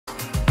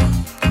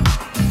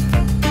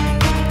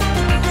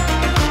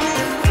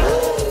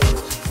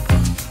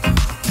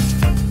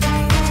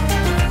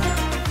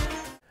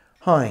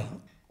Hi,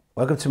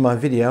 welcome to my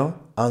video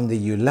on the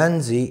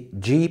Ulanzi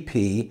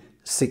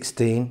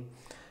GP-16.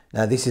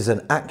 Now this is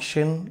an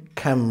action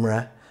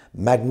camera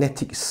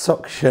magnetic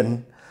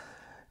suction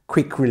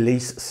quick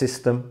release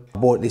system. I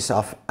bought this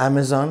off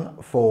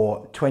Amazon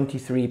for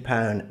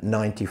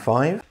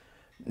 £23.95.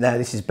 Now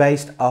this is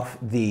based off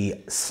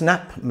the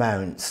snap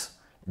mounts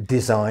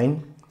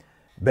design,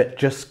 but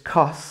just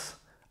costs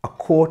a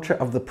quarter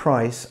of the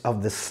price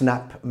of the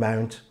snap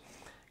mount.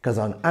 Because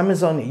on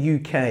Amazon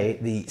UK,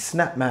 the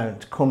snap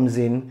mount comes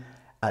in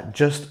at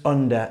just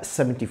under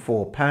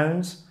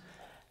 £74.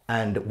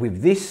 And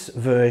with this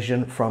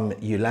version from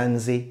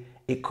Ulanzi,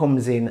 it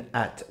comes in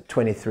at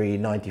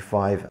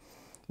 £23.95.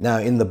 Now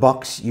in the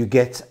box, you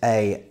get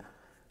a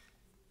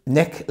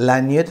neck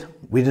lanyard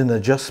with an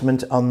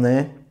adjustment on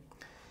there.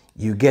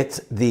 You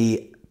get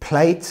the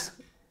plate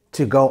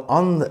to go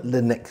on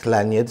the neck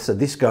lanyard. So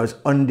this goes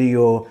under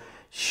your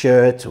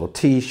shirt or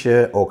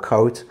t-shirt or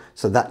coat,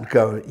 so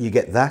you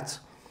get that.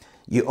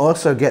 You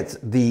also get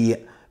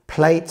the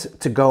plate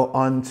to go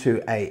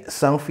onto a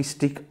selfie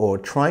stick or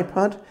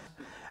tripod,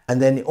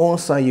 and then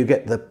also you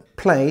get the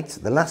plate.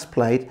 The last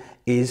plate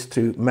is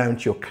to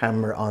mount your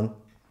camera on.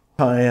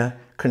 The entire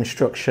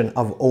construction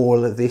of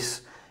all of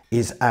this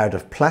is out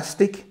of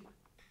plastic.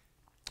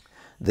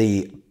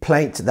 The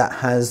plate that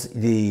has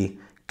the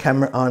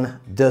camera on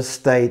does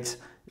state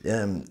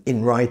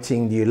in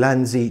writing the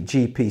Ulanzi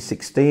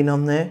GP-16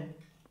 on there.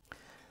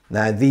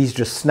 Now these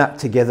just snap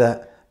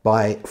together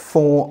by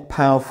 4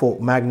 powerful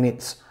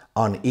magnets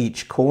on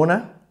each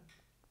corner.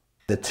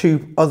 The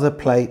 2 other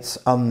plates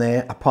on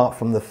there, apart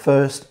from the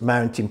first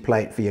mounting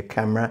plate for your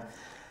camera,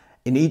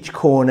 in each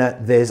corner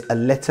there's a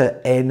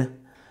letter N.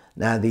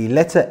 Now the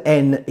letter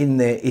N in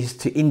there is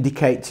to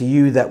indicate to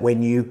you that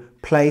when you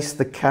place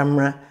the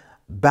camera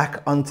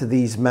back onto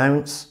these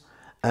mounts,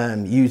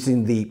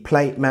 using the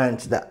plate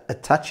mount that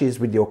attaches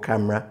with your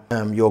camera,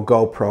 your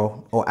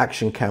GoPro or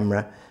action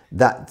camera,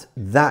 that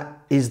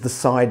is the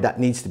side that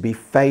needs to be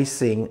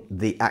facing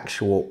the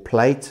actual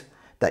plate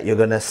that you're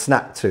going to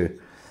snap to.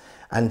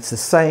 And it's the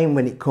same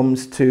when it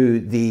comes to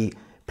the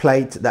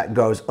plate that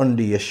goes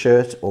under your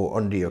shirt or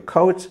under your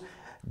coat.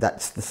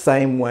 That's the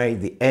same way.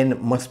 The N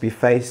must be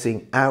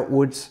facing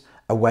outwards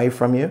away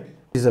from you.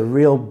 It's a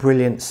real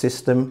brilliant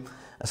system,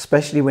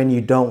 especially when you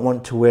don't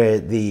want to wear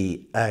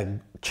the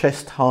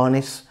chest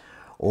harness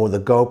or the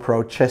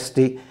GoPro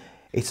chesty.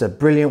 It's a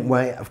brilliant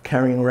way of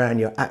carrying around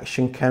your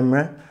action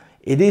camera.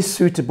 It is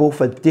suitable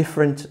for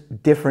different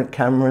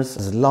cameras,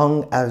 as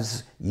long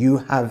as you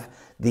have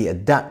the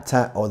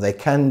adapter, or they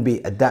can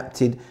be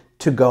adapted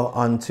to go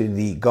onto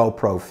the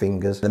GoPro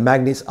fingers. The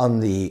magnets on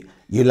the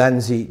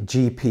Ulanzi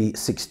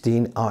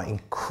GP-16 are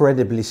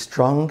incredibly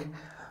strong.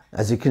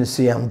 As you can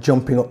see, I'm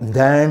jumping up and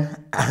down,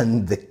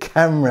 and the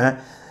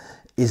camera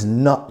is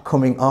not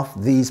coming off.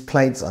 These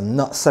plates are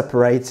not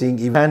separating.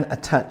 You can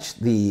attach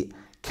the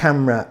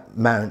camera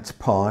mount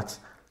part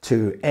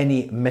to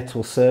any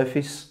metal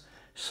surface,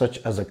 such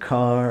as a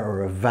car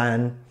or a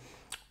van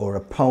or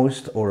a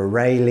post or a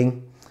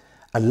railing,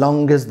 as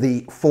long as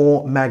the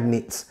 4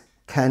 magnets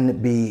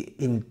can be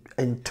in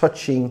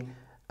touching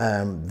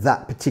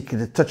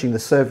touching the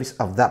surface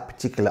of that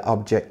particular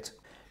object.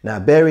 Now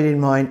bearing in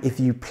mind, if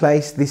you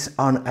place this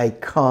on a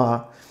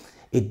car,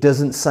 it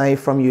doesn't say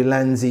from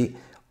Ulanzi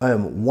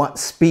what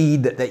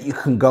speed that you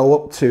can go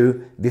up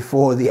to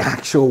before the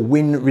actual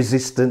wind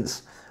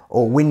resistance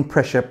or wind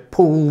pressure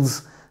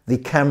pulls the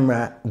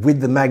camera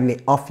with the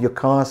magnet off your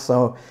car.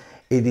 So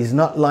it is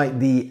not like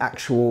the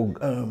actual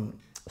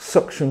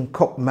suction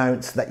cup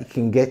mounts that you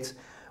can get,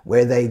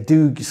 where they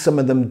do, some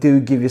of them do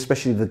give you,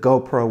 especially the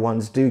GoPro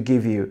ones, do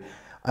give you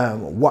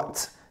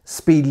what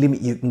speed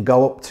limit you can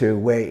go up to,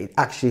 where it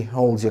actually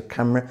holds your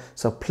camera.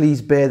 So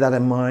please bear that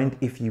in mind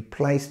if you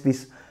place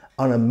this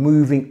on a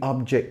moving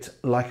object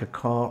like a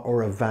car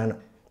or a van,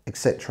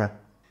 etc.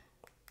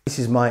 This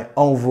is my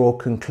overall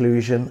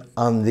conclusion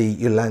on the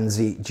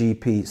Ulanzi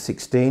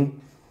GP-16.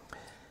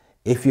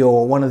 If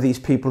you're one of these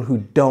people who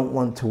don't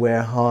want to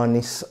wear a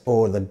harness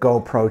or the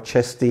GoPro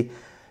chesty,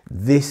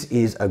 this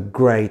is a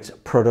great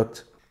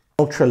product.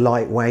 Ultra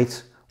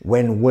lightweight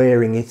when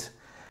wearing it.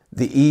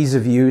 The ease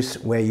of use,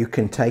 where you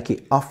can take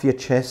it off your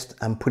chest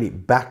and put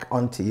it back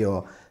onto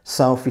your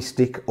selfie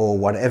stick or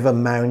whatever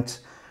mount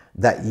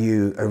that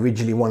you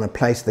originally want to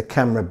place the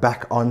camera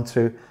back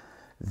onto.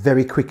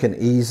 Very quick and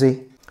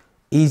easy.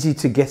 Easy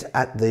to get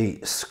at the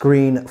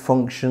screen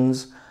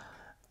functions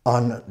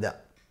on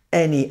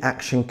any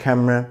action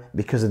camera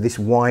because of this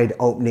wide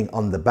opening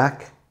on the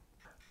back.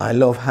 I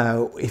love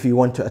how if you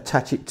want to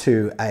attach it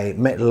to a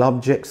metal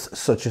objects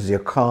such as your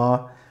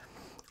car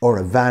or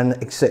a van,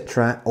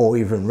 etc., or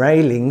even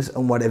railings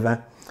and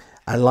whatever,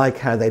 I like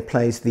how they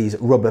place these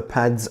rubber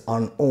pads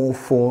on all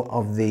 4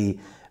 of the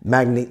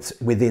magnets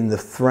within the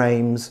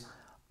frames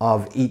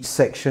of each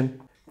section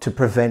to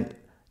prevent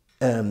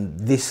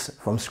this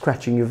from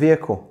scratching your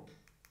vehicle.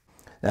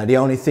 Now the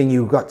only thing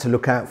you've got to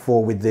look out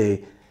for with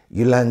the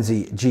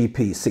Ulanzi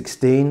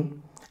GP-16,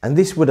 and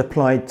this would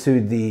apply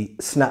to the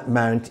snap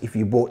mount if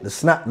you bought the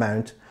snap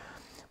mount,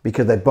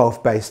 because they're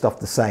both based off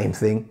the same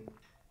thing,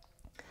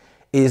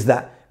 is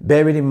that,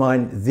 bearing in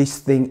mind this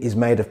thing is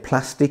made of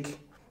plastic,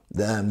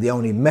 the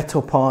only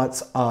metal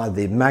parts are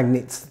the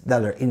magnets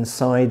that are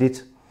inside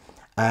it,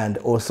 and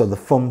also the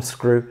thumb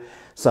screw.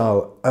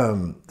 So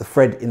the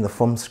thread in the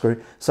thumb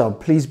screw. So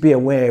please be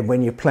aware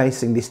when you're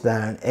placing this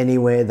down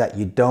anywhere that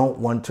you don't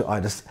want to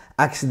either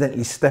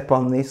accidentally step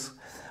on this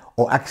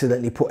or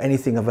accidentally put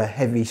anything of a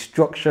heavy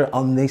structure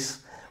on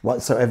this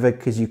whatsoever,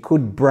 because you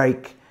could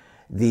break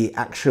the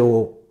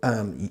actual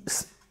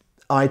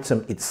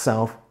item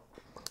itself.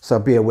 So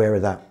be aware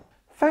of that.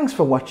 Thanks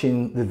for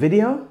watching the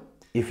video.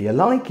 If you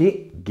like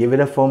it, give it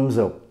a thumbs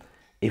up.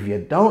 If you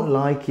don't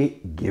like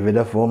it, give it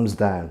a thumbs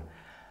down.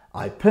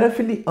 I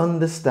perfectly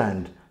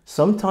understand.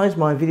 Sometimes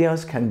my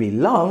videos can be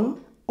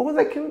long or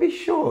they can be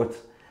short,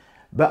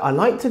 but I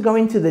like to go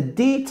into the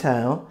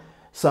detail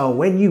so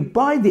when you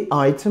buy the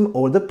item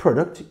or the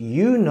product,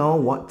 you know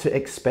what to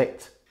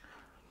expect.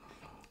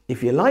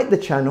 If you like the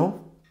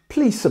channel,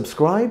 please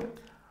subscribe.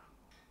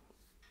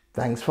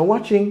 Thanks for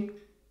watching.